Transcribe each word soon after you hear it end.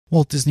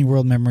Walt Disney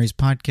World Memories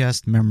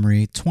Podcast,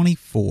 Memory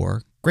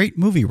 24, Great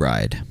Movie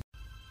Ride.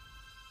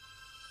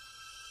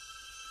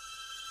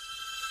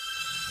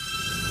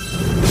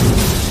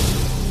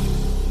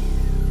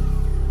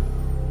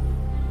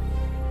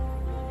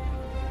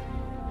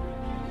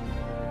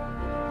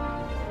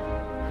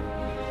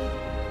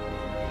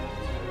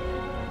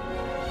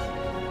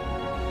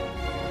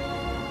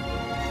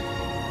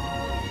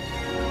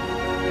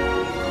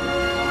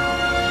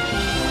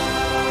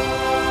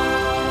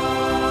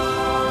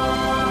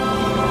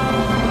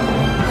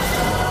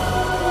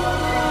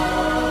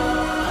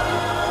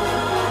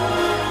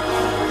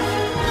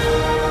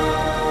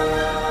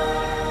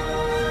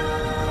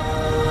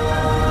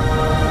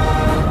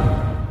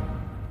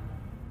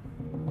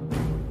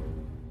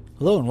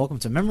 Hello and welcome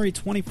to Memory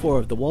 24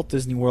 of the Walt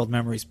Disney World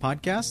Memories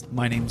Podcast.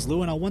 My name's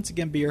Lou and I'll once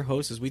again be your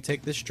host as we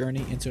take this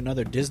journey into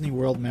another Disney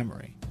World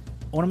memory.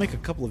 I want to make a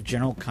couple of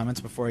general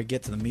comments before I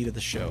get to the meat of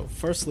the show.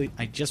 Firstly,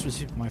 I just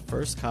received my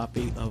first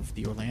copy of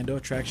the Orlando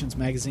Attractions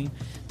magazine,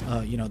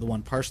 the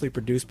one partially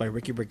produced by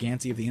Ricky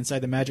Briganti of the Inside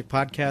the Magic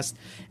podcast,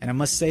 and I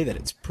must say that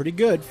it's pretty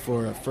good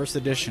for a first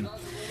edition.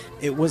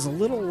 It was a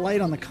little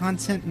light on the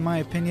content in my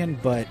opinion,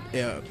 but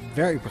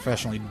very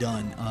professionally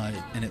done,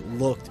 and it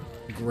looked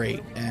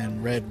great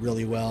and read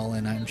really well,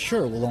 and I'm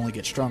sure will only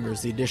get stronger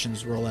as the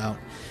editions roll out.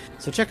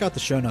 So check out the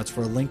show notes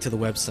for a link to the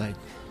website.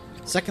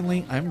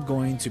 Secondly, I'm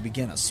going to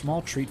begin a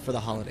small treat for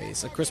the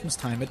holidays, at Christmas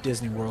time at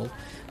Disney World,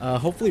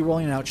 hopefully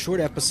rolling out short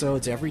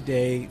episodes every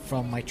day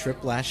from my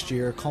trip last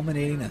year,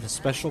 culminating in a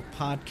special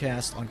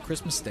podcast on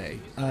Christmas Day,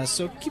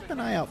 so keep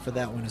an eye out for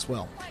that one as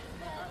well.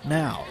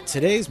 Now,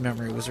 today's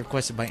memory was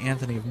requested by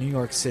Anthony of New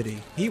York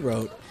City. He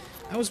wrote,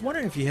 I was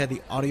wondering if you had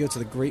the audio to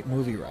the Great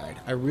Movie Ride.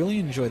 I really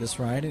enjoyed this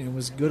ride, and it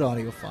was a good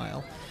audio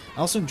file. I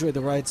also enjoyed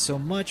the ride so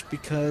much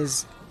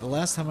because the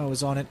last time I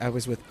was on it, I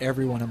was with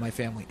everyone in my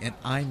family, and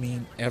I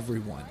mean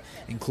everyone,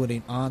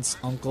 including aunts,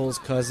 uncles,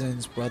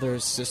 cousins,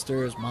 brothers,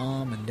 sisters,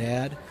 mom, and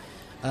dad.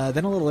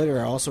 Then a little later,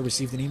 I also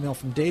received an email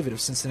from David of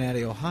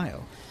Cincinnati,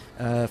 Ohio.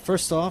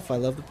 First off, I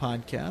love the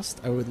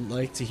podcast. I would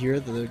like to hear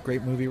the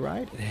Great Movie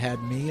Ride. It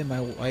had me and my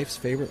wife's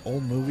favorite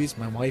old movies.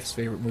 My wife's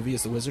favorite movie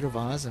is The Wizard of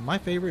Oz, and my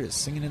favorite is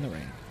Singing in the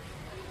Rain.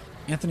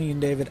 Anthony and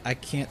David, I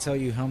can't tell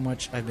you how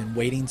much I've been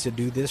waiting to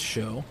do this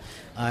show.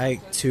 I,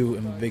 too,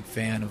 am a big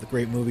fan of the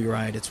Great Movie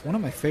Ride. It's one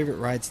of my favorite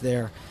rides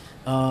there.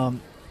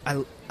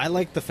 I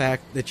like the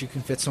fact that you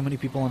can fit so many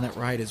people on that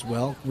ride as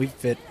well. We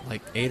fit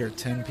like 8 or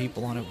 10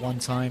 people on it one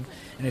time,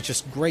 and it's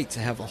just great to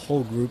have a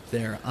whole group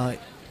there.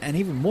 And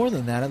even more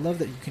than that, I love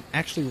that you can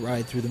actually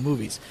ride through the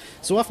movies.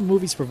 So often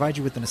movies provide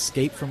you with an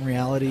escape from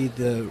reality.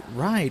 The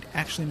ride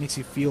actually makes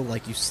you feel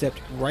like you stepped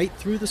right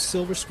through the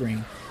silver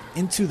screen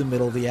into the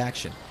middle of the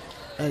action.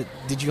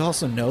 Did you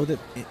also know that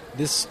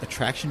this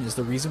attraction is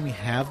the reason we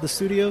have the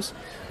studios?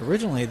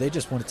 Originally, they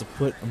just wanted to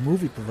put a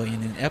movie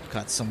pavilion in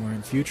Epcot somewhere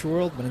in Future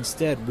World, but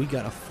instead we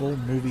got a full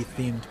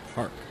movie-themed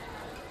park.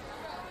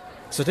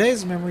 So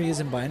today's memory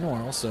isn't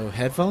binaural, so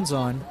headphones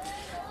on.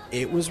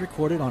 It was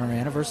recorded on our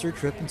anniversary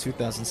trip in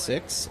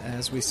 2006.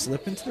 As we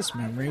slip into this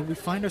memory, we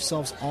find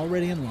ourselves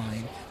already in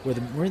line.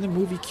 We're in the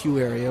movie queue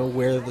area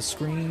where the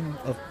screen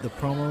of the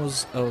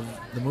promos of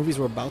the movies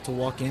we're about to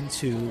walk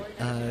into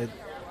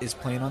is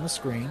playing on the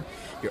screen.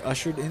 You're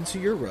ushered into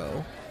your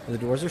row. The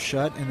doors are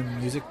shut and the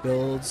music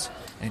builds,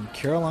 and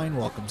Caroline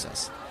welcomes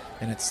us.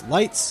 And it's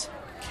lights,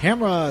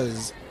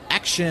 cameras,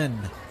 action,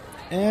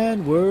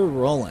 and we're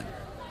rolling.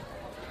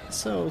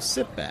 So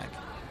sit back,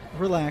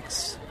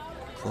 relax,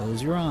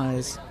 close your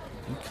eyes,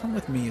 and come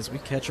with me as we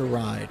catch a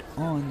ride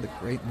on the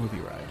Great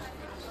Movie Ride.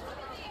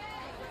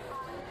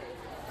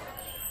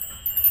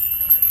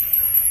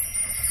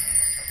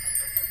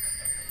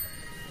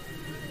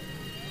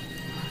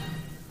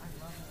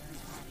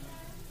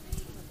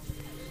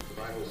 The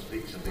Bible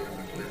speaks of the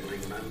earth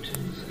leveling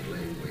mountains and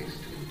laying waste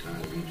to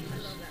entire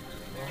regions.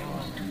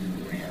 Just do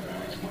you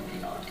realize what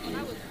the art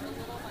is?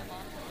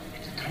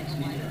 It's a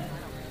transmitter.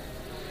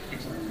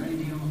 It's a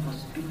radio for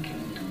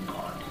speaking to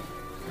God.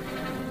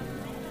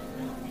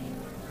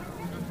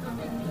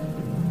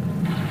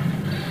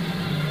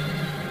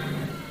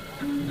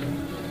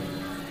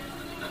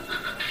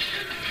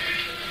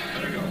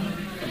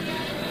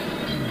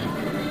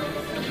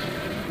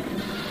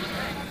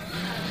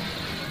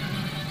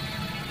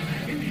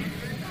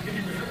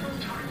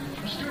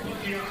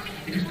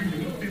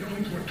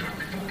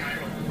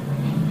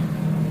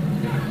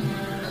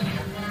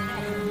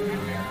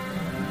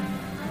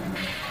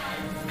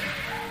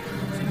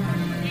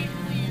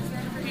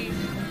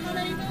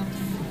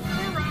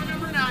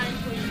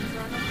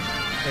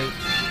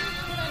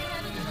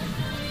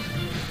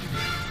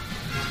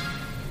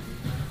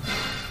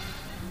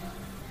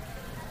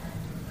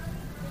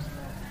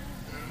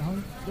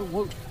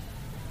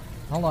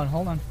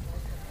 Hold on.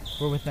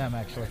 We're with them,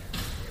 actually.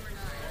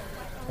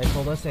 They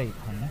told us 8,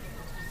 honey.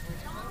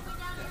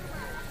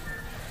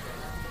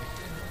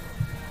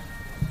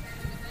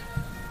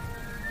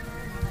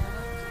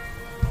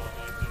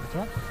 What's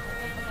up?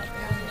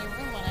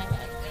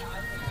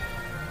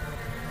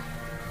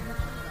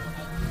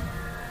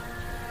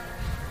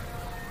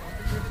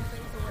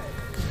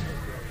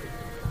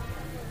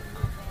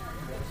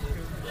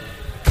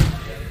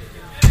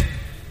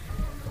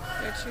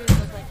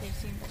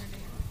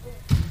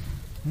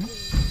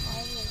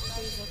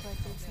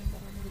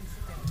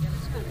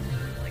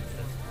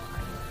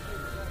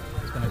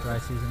 It's been a dry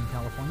season in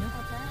California.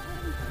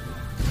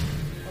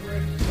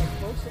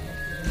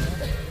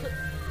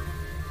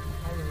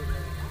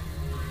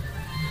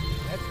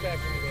 That's back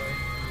in the day.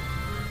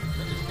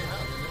 That just came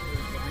out, didn't it?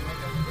 The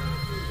remake of it?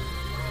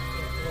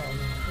 Well,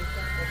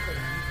 that's the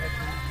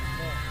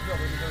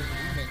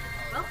remake.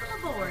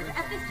 Welcome aboard.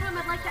 At this time,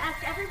 I'd like to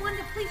ask everyone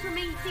to please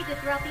remain seated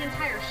throughout the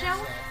entire show,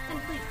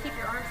 and please keep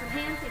your arms and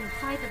hands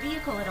inside the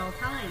vehicle at all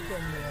times.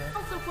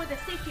 Also, for the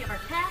safety of our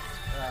cast,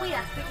 we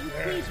ask that you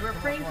please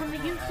refrain from the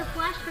use of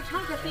flash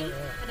photography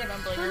and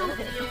external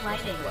video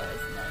lighting.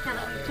 Now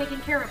that we've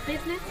taken care of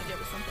business,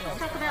 let's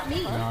talk about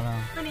me.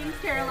 My name is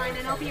Caroline,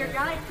 and I'll be your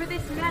guide for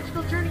this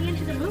magical journey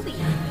into the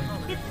movies.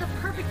 It's the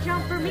perfect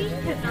job for me,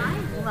 because I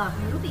love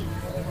movies.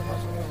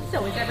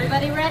 So is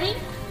everybody ready?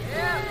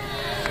 Yeah.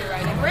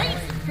 Great,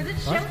 because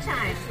it's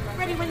showtime.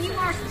 Ready when you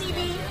are,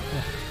 Stevie.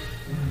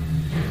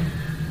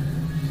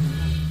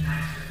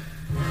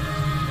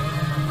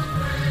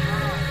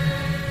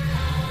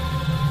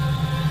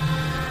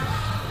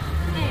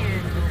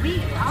 And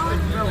we are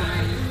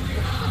rolling.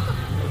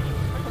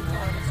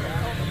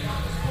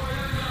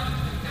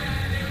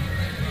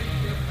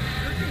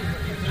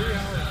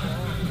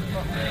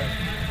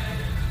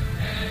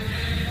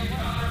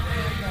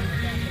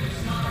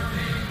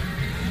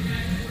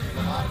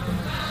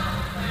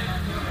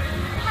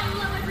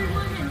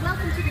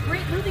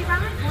 Movie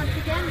ride. Once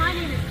again, my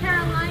name is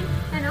Caroline,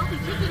 and I'll be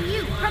taking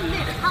you from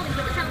this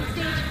Hollywood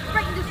soundstage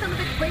right into some of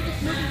the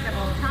greatest movies of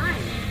all time,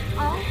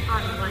 all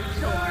on one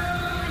tour.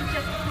 And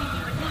just between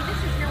you and me, this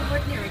is no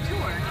ordinary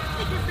tour,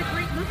 because the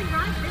Great Movie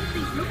Ride brings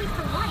these movies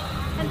to life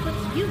and puts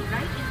you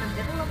right in the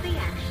middle of the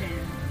action.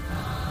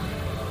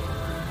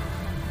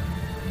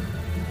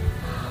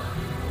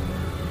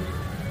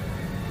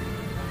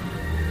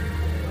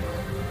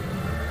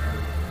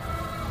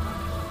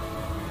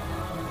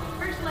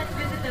 Let's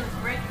visit those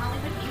great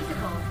Hollywood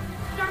musicals.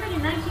 Starting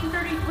in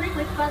 1933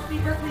 with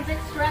Busby Berkeley's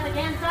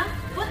extravaganza,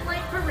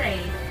 Footlight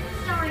Parade,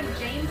 starring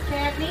James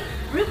Cagney,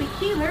 Ruby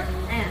Keeler,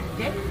 and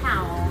Dick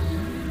Powell.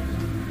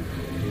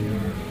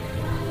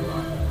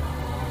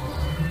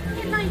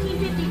 In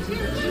 1952,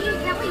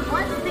 Gene Kelly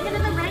was Singing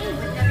in the Rain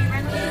with Debbie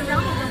Reynolds and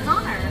Donald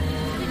O'Connor.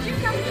 Did you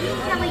know Gene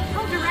Kelly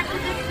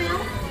co-directed this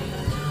film?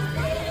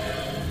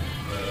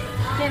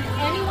 Can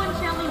anyone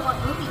tell me what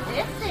movie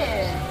this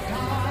is?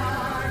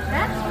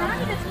 That's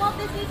right, it's Walt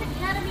Disney's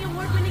Academy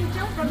Award-winning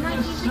film from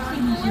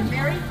 1964,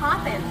 Mary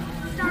Poppins,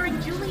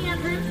 starring Julie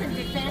Andrews and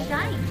Dick Van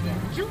Dyke.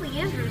 Julie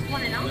Andrews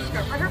won an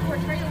Oscar for her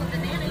portrayal of the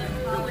nanny,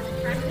 who was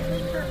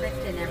practically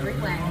perfect in every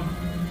way.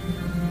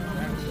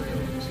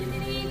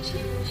 Chimney,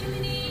 chimney,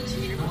 chimney,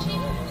 chimney,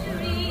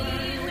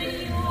 when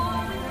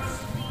you're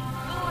asleep,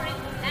 you're in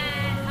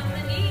bad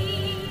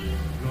company.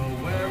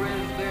 Nowhere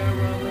is there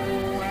a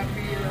more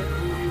happier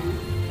fool.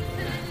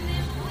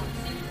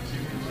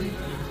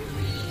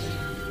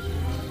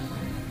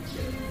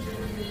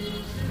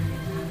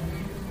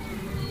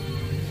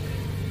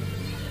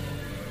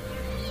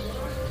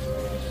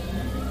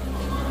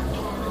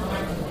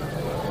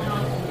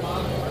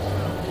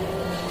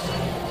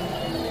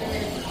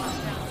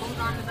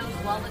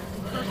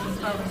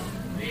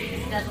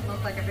 Doesn't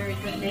look like a very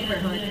good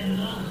neighborhood. In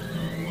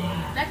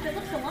fact, it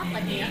looks a lot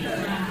like the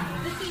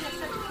Underground. The scene of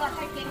such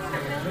classic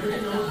gangster films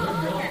as The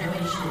Public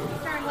Enemy,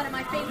 starring one of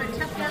my favorite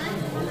tough guys,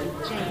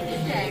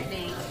 James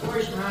Cagney.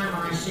 First time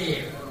I see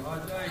it.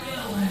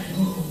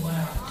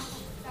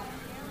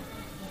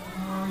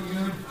 Oh,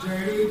 you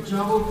dirty,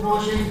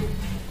 double-crossing.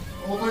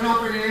 Open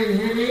up and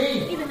hear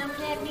me. Even though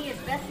Cagney is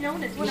best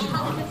known as one of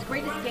Hollywood's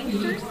greatest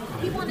gangsters,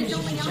 he won his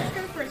only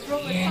Oscar for his role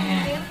as Sonny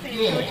Dance in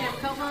George M.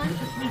 Cohan's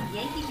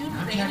Yankee Doodle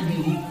I'm Dandy.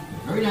 telling you, the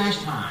very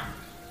last time,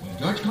 when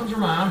Dutch comes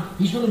around,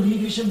 he's going to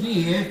leave you some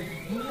beer,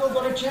 and you're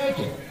going to take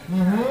it.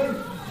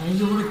 And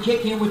you're going to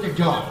kick in with the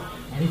dough.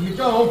 And if you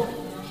don't,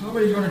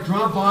 somebody's going to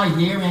drop by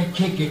here and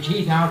kick your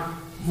teeth out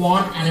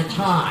one at a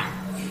time.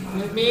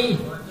 With me?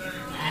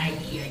 I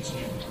get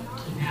you.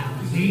 Now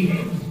beat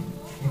it.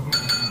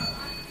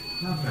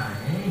 Not bad,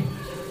 eh?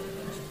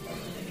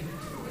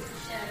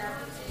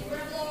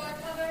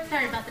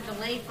 Sorry about the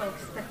delay,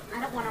 folks, but I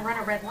don't want to run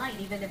a red light,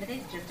 even if it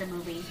is just a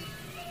movie.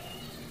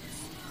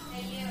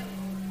 Hey, you.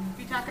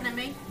 You talking to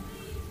me?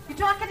 You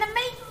talking to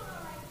me?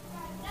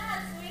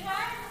 Yeah,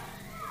 sweetheart.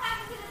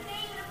 Talking to the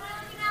name of the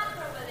looking out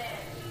over there.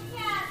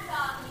 Yeah, I'm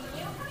talking to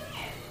you. Come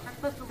here. I'm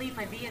supposed to leave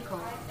my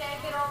vehicle. I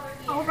said get over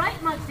here. All right,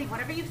 Muggsy,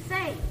 whatever you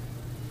say.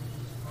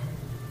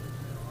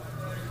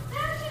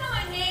 How did you know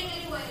my name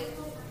anyways?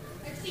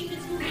 I've seen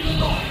this movie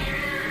before.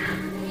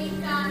 Hey,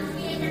 Don,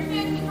 me and your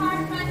fancy car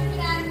trying to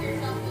get out of here,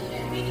 so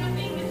making a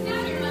big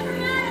mistake. You're like,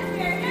 come out of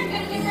here. You're gonna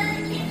get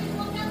very chance to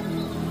look out the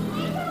little.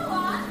 You know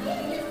what? You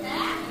can get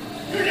that.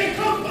 Here they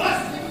come,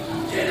 bus!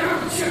 Get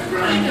out your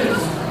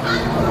grinders! Hey,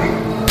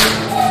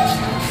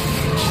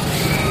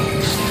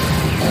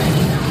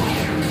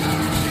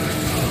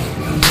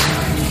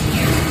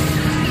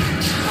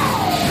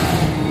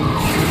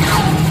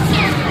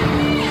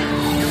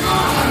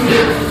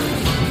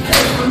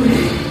 for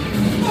me!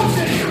 What's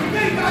in here?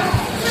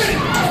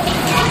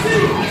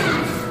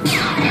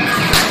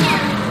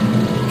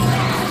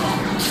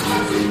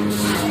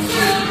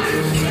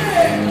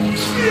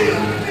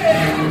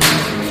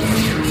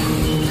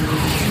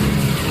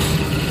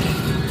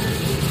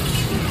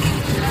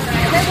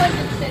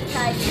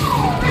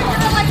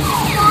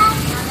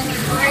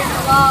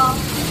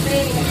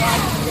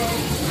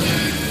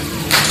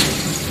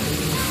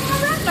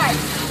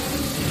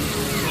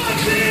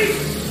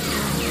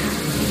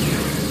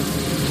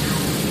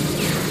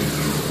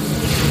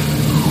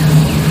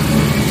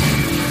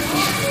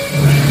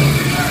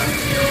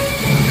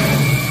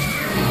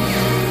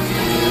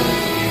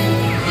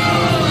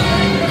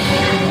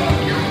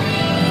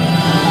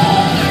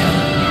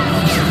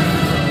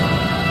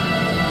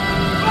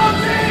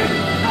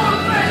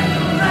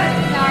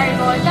 Sorry,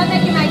 boys. I'm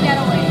making my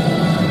getaway.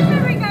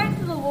 In regards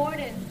to the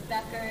warden,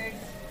 suckers.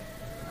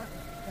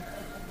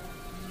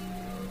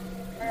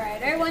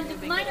 Alright, everyone,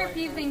 just mind our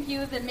P's and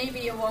Q's and maybe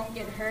you won't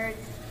get hurt.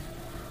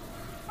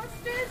 What's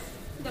this?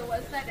 The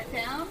west side of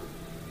town?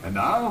 And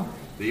now,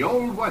 the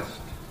Old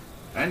West,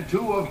 and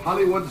two of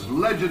Hollywood's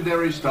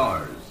legendary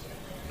stars,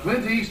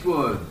 Clint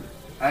Eastwood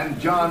and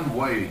John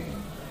Wayne.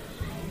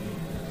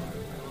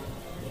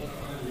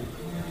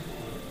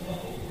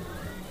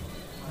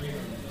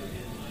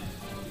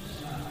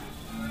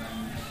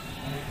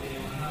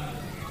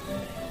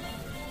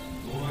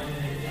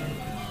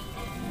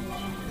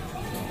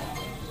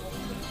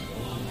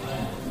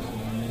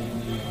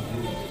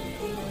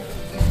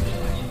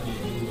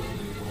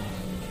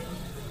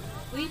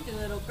 Sweet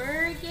little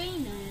bird,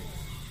 ain't it?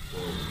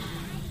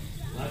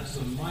 That's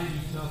some mighty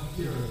tough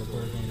material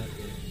we're going to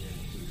get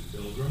into,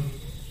 Pilgrim.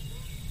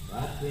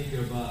 I'd think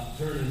about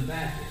turning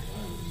back if I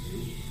was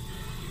you.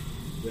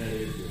 That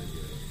is good.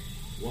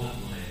 Want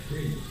my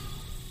opinion.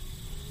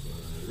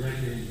 But I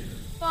reckon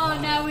Oh,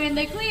 now we're in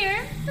the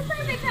clear. The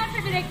perfect time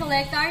for me to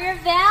collect all your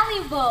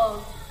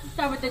valuables.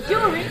 Start with the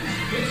jewelry. None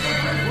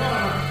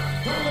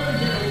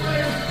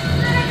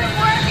of it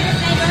work in a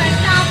neighborhood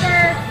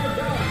shopper.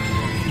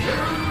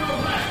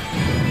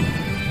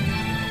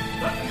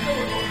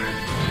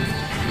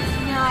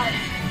 No.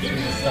 Give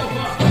yourself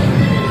up. I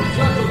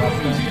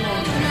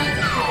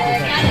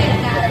need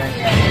it out of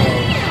here.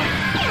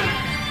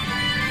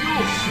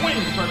 You'll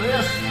swing for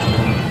this.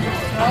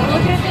 Oh,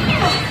 look at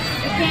this.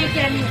 It can't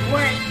get any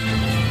worse.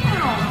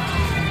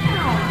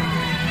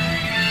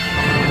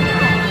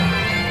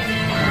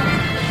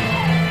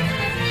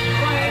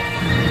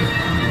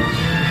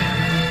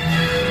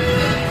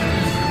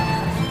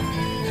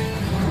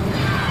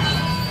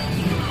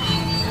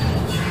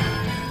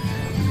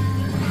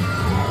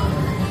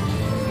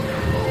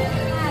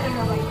 I don't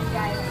know what you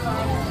guys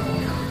are.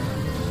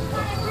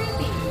 What's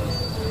creepy?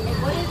 Hey,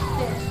 what is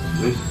this?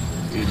 This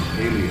is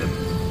Alien.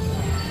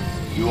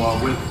 You are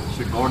with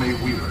Sigourney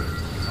Weaver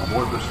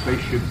aboard the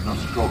spaceship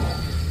Nostromo.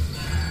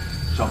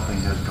 Something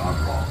has gone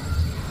wrong.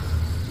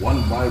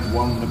 One by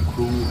one, the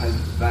crew has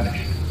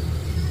vanished.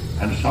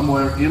 And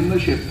somewhere in the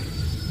ship,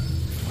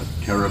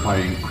 a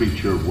terrifying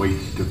creature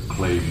waits to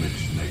claim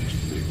its next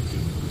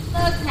victim.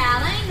 Look,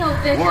 pal, I ain't no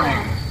victim.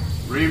 Warning!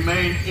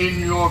 Remain in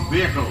your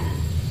vehicle.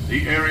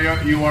 The area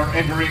you are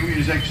entering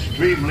is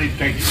extremely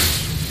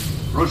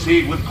dangerous.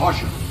 Proceed with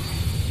caution.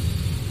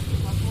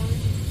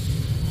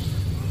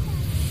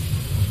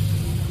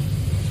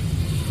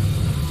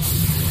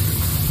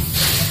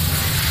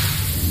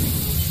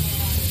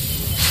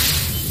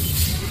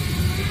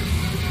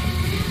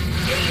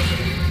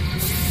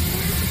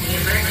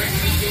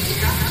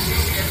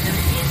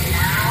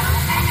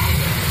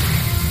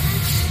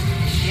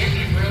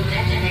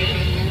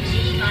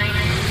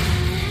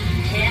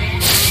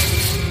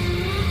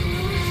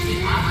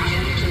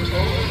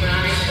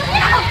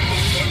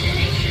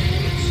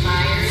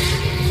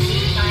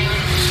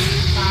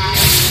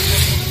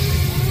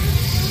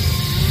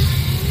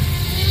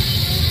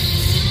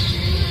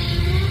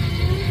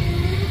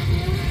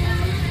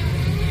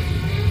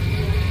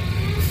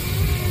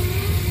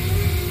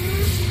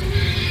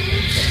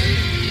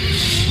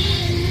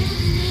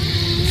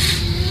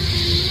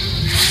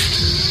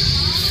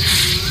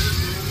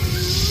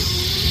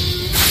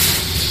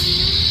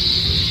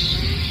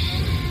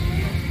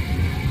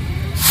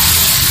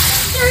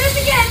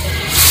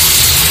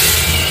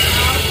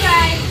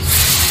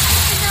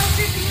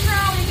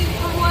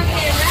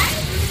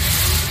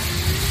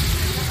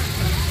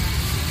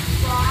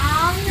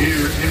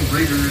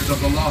 Of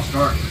the Lost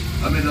Ark,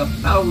 amid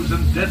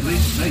 1,000 deadly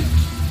snakes,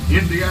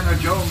 Indiana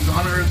Jones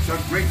unearths a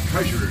great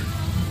treasure.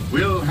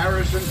 Will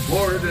Harrison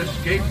Ford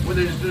escape with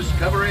his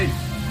discovery?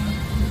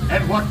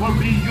 And what will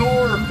be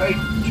your fate?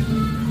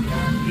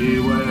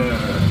 Beware.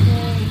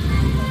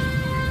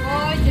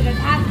 Boy, did it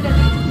have to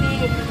be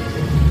me.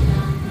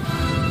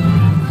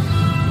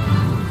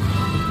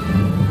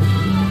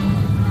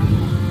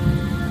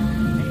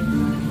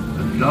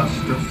 The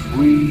dust of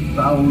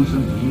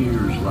 3,000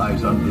 years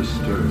lies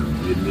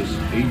undisturbed in this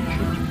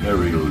ancient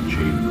burial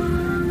chamber.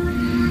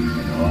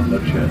 And on the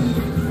chest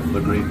of the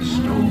great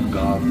stone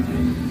god,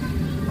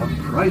 a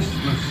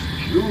priceless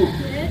jewel.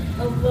 Sit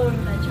alone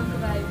in that chunk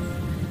of ice.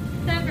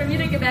 Time for me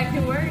to get back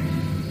to work.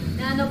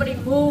 Now nobody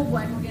move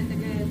while we get the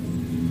goods.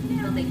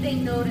 I don't think they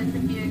notice a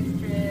few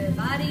extra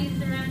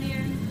bodies around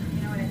here.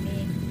 You know what I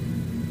mean?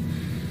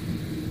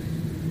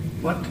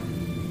 But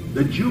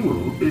the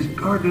jewel is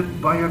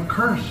guarded by a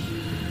curse.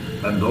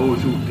 And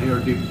those who dare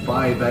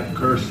defy that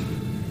curse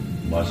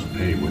must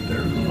pay with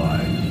their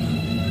lives.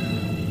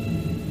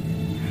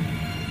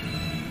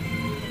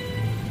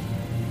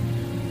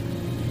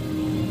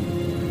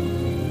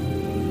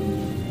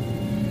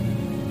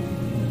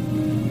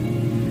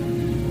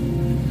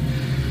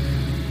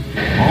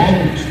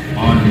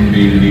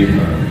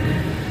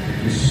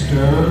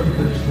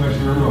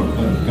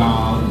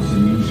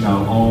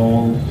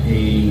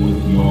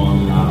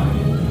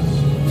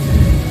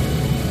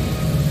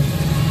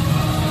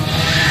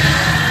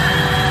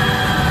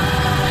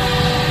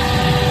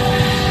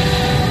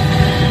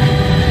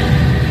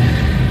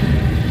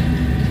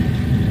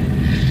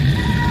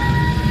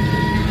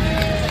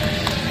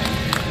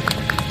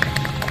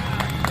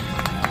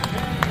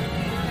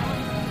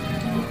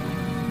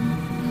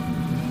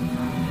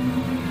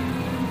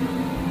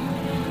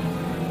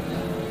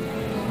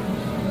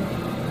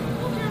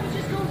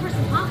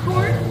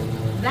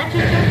 That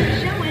just goes to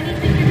show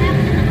anything can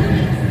happen in the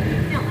movies.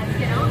 Now let's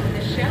get on with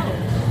the show.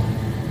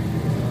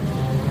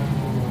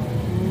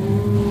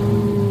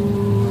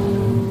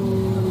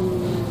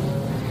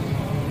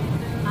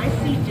 I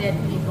see dead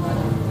people.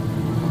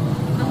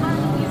 The horror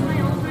movie is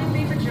my all-time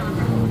favorite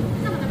genre.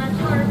 Some of the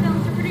best horror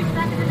films were produced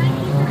back in the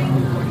 1930s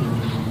and 40s.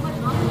 But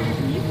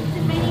monsters,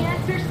 mutants, and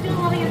maniacs are still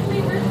audience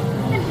favorites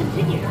and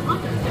continue to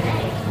haunt us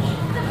today.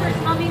 The first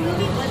Mummy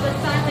movie was a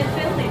silent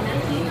film in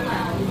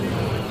 1912.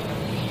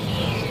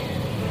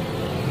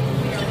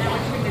 We are now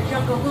entering the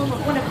jungle home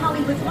of one of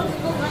Hollywood's most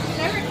beloved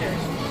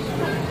characters.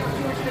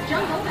 George the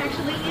Jungle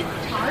actually is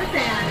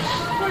Tarzan,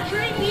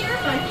 portrayed here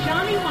by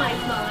Johnny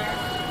Weissmuller.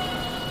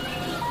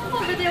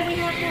 Over there we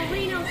have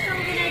Maureen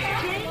O'Sullivan as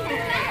Jane, and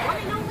that one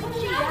and only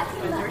she as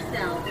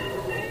herself.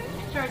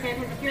 Tarzan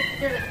has appeared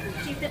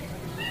she's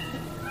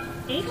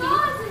 18,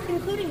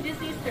 including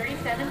Disney's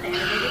 37th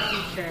animated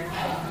feature.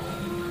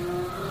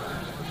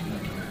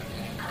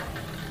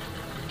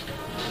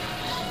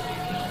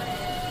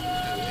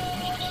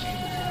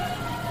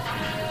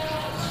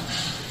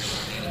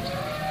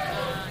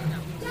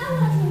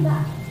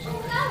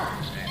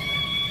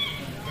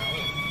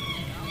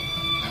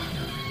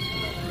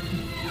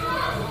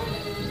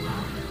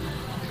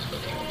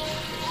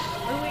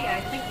 Louis,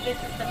 I think this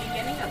is the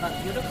beginning of a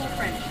beautiful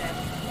friendship.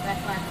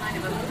 Best last line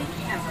of a movie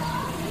ever.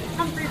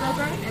 Humphrey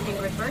Bogart and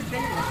Ingrid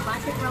Bergman in the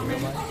classic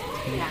romance,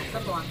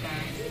 Casablanca.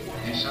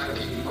 Inside of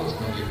us, we both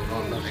know we were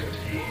all loving it.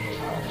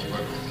 To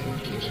work with and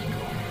keeps it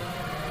going.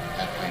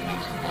 That way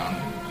means you're gone.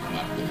 You're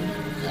not living to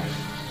regret it.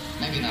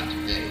 Maybe not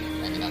today,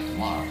 maybe not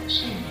tomorrow, but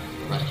soon,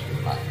 for the rest of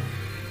your life.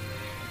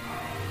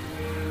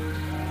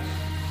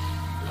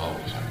 You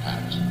always have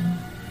past.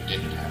 You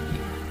didn't have it.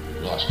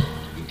 You lost it.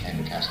 You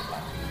became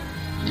Casablanca.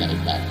 You got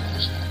it back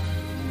last night.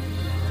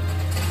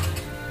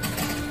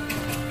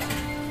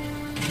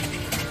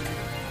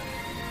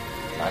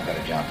 I've got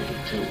a job to do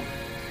too.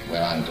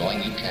 Where I'm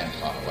going, you can't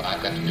follow. What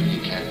I've got to do,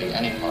 you can't be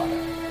any part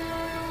of.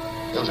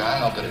 Ilsa,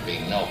 I'm no good at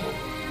being noble.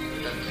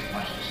 It doesn't take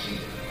much to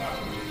see that the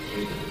problems of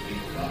three of the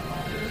people don't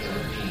mind their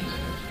Philippines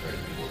in this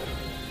very world.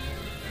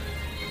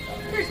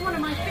 There's one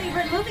of my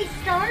favorite movie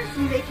stars,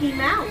 Mickey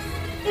Mouse,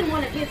 in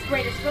one of his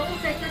greatest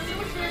roles as the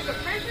Sorcerer's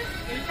Apprentice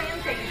in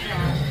Fantasia.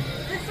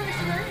 The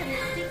sorcerer in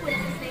this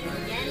sequence is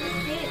named Yen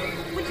Sid,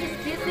 which is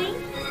Disney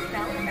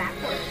spelled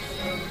backwards.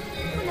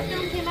 When the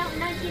film came out in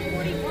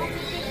 1940, Walt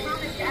Disney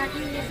promised to add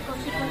new musical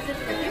sequences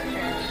in the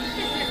future.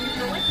 His nephew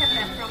Roy kept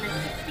that promise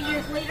 60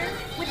 years later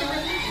with the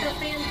release of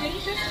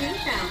Fantasia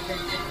 2000.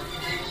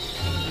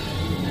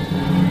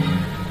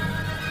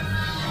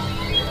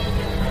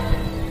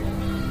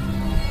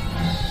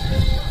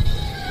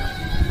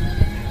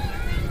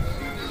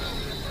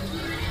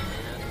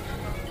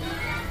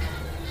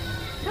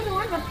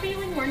 I have a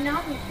feeling we're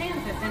not in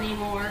Kansas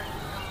anymore.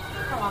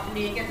 How often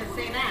do you get to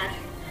say that?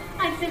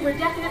 I'd say we're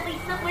definitely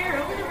somewhere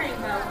over the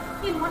rainbow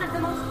in one of the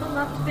most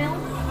beloved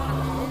films of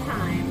all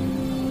time.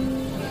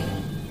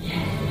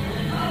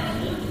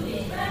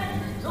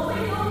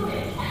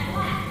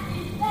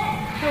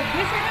 The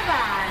Wizard of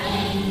Oz.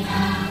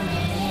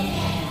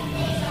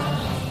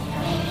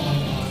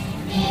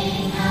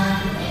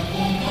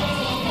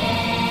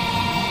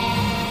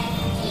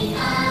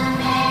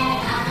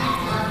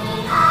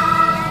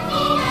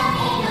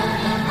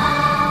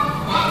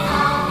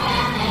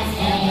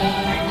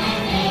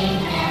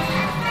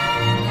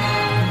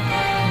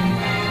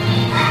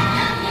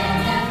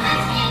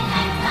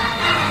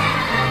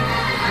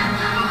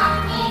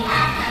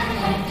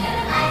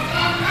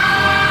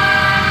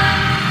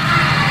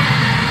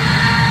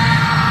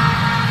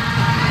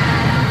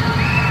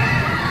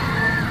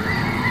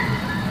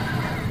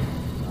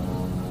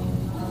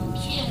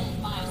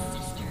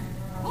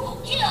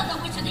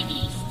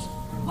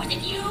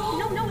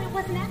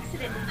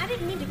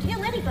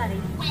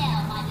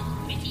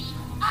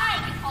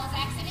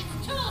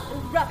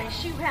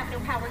 Rubbish, you have no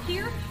power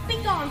here. Be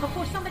gone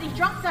before somebody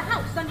drops a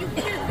house on you too.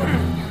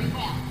 Very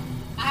well.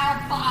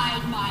 I'll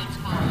bide my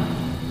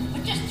time.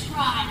 But just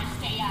try to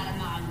stay out of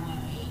my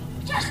way.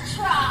 Just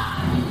try.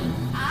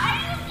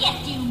 I'll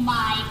get you,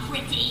 my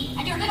pretty,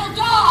 and your little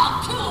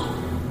dog too.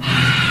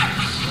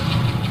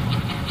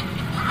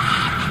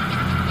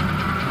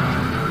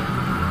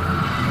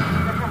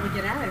 That's how we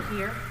get out of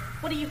here.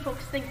 What do you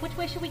folks think? Which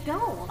way should we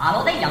go?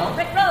 Follow the yellow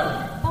brick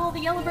road. Follow the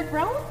yellow brick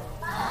road?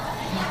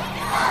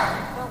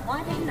 Well,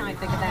 why didn't I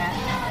think of that?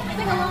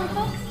 Sing along,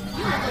 folks.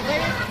 You know the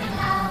lyrics.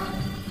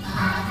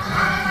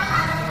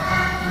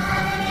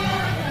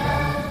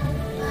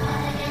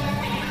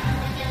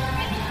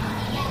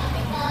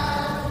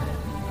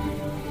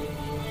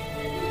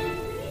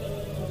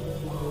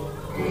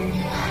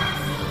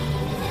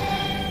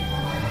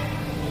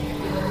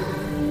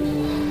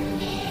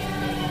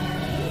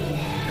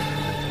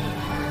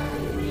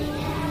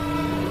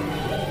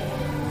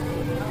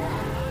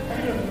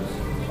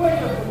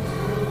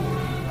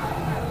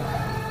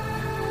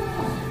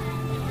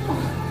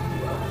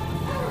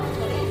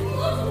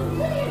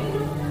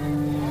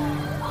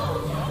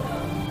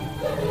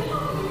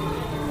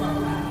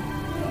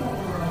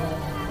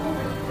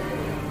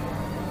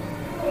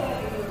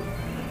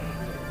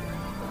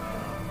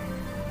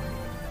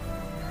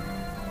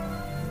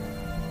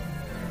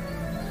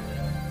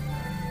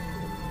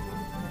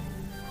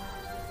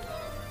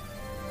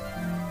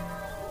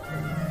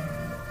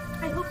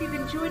 hope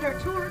you've enjoyed our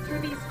tour through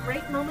these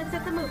great moments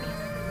at the movies,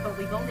 but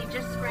we've only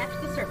just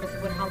scratched the surface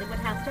of what Hollywood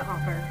has to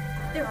offer.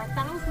 There are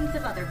thousands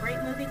of other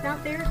great movies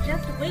out there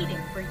just waiting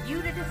for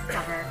you to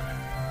discover.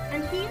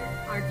 And here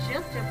are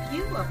just a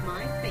few of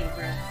my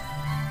favorites.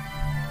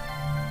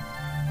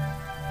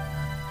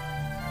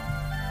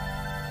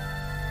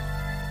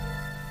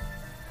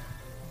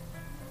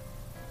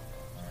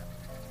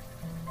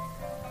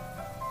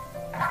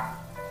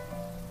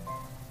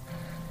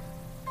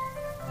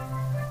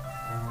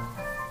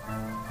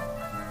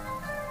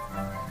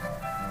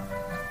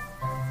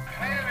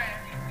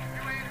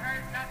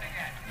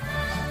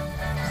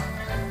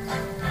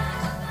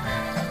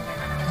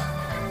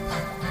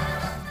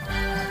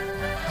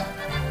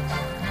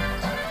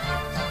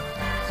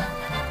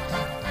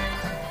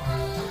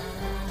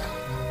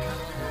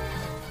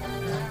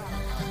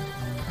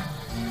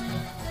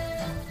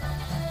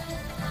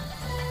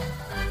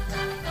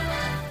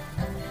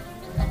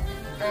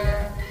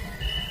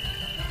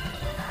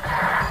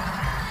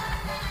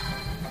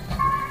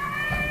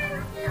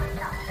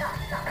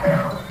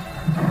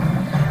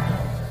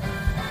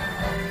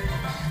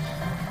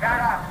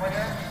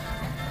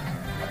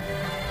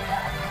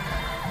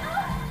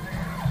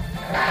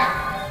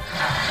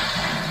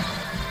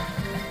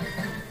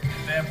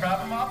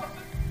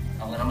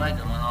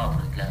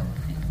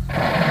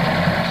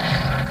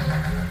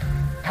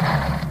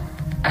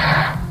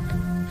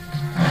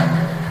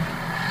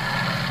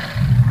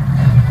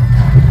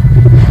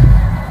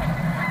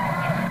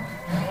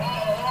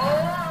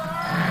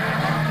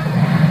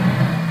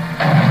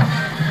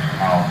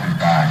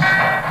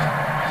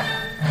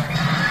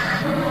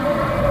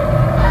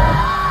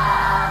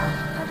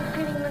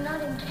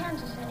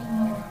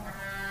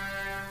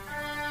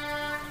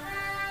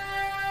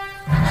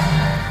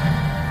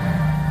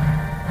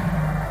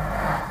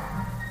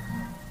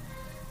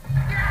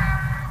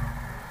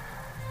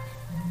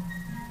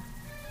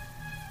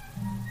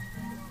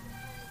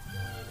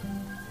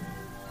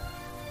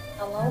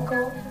 Hello,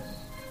 Goldie.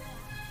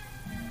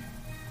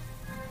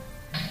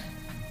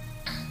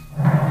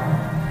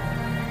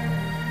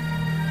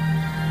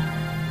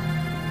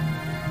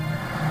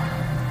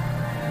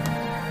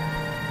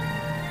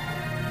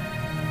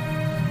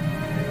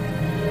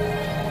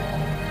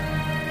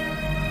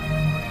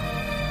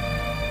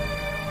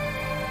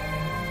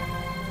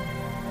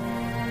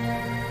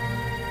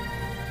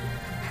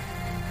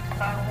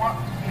 I want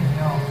to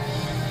know.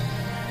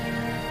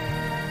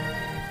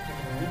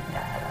 You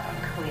got a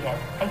clear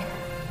face.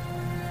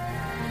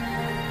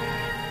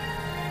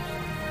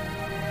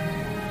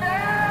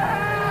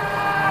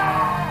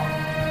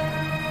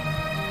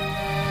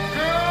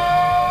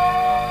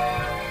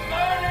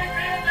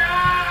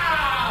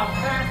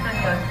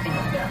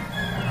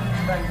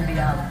 It's going to be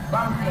a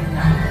bumpy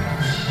night.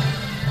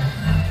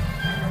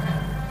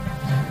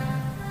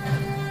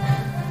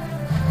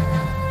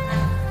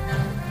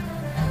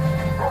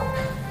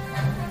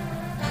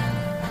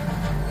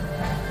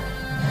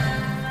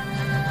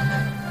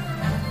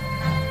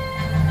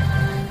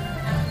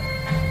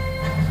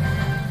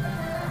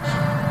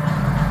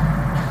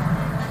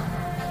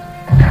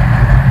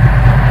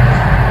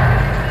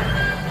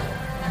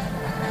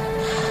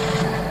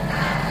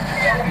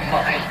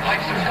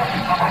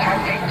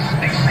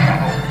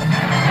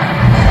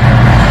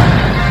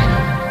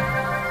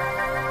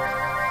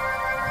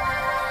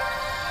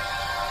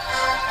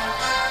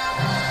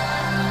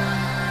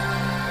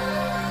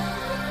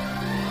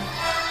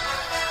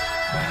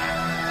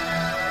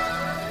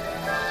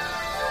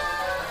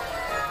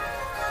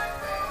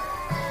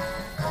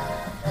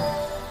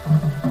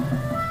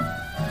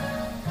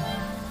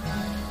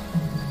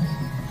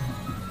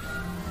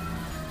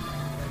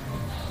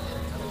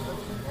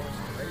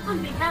 On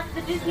behalf of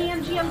the Disney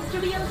MGM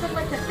Studios, I'd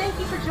like to thank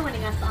you for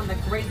joining us on the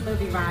Great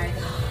Movie Ride.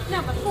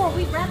 Now, before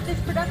we wrap this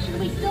production,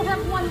 we still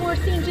have one more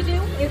scene to do.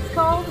 It's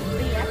called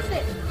The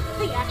Exit.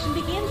 The action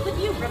begins with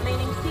you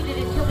remaining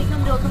seated until we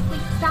come to a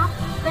complete stop,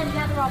 then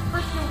gather all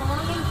personal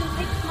belongings and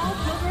take small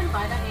children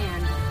by the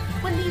hand.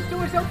 When these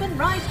doors open,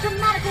 rise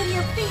dramatically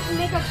to your feet and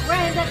make a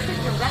grand exit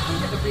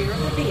directly to the rear of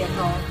the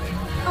vehicle.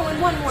 Oh,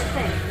 and one more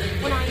thing.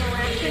 When I yell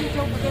action,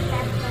 don't forget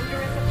that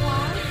thunderous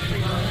applause.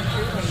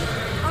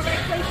 All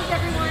right, places,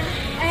 everyone,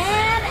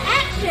 and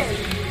action!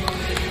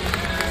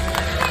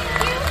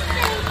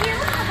 Thank you.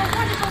 Have a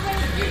wonderful day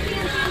at Disney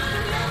MGM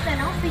Studios,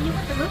 and I'll see you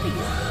at the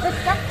movies. The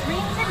stuff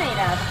dreams are made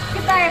of.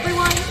 Goodbye,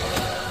 everyone.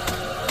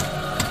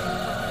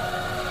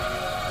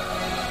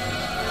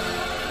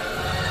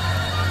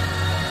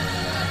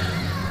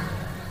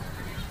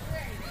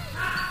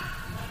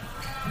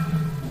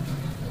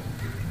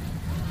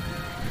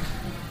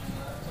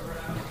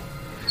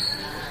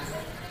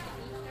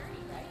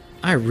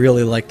 I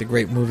really like The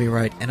Great Movie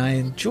Ride, and I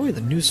enjoy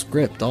the new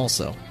script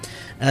also.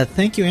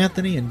 Thank you,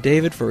 Anthony and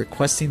David, for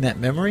requesting that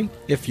memory.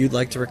 If you'd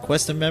like to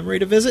request a memory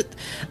to visit,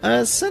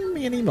 send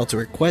me an email to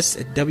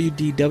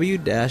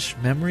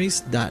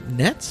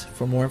request@wdw-memories.net.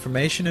 For more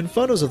information and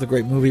photos of The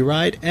Great Movie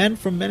Ride and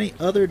from many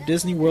other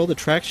Disney World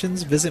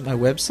attractions, visit my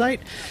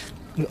website,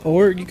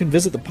 Or you can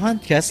visit the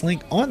podcast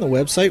link on the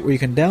website where you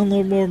can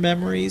download more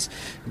memories,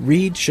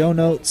 read show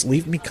notes,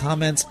 leave me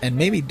comments, and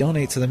maybe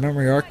donate to the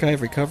Memory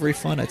Archive Recovery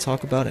Fund I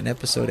talk about in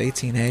episode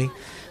 18A.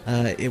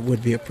 It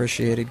would be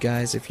appreciated,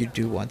 guys, if you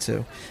do want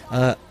to.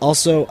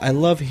 Also, I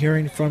love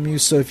hearing from you,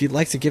 so if you'd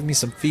like to give me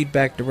some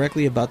feedback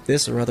directly about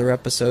this or other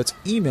episodes,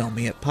 email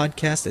me at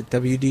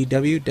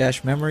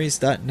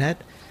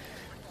podcast@wdw-memories.net.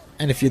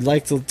 And if you'd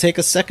like to take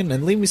a second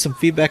and leave me some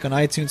feedback on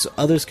iTunes so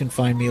others can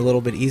find me a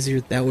little bit easier,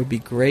 that would be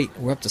great.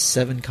 We're up to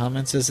 7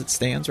 comments as it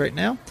stands right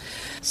now.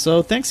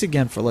 So thanks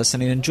again for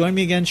listening, and join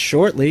me again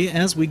shortly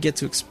as we get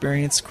to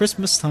experience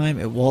Christmas time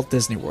at Walt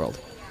Disney World.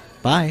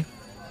 Bye.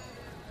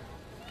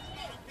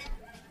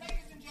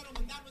 Ladies and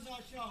gentlemen, that was our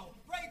show.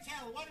 Pray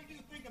tell, what did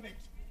you think of it?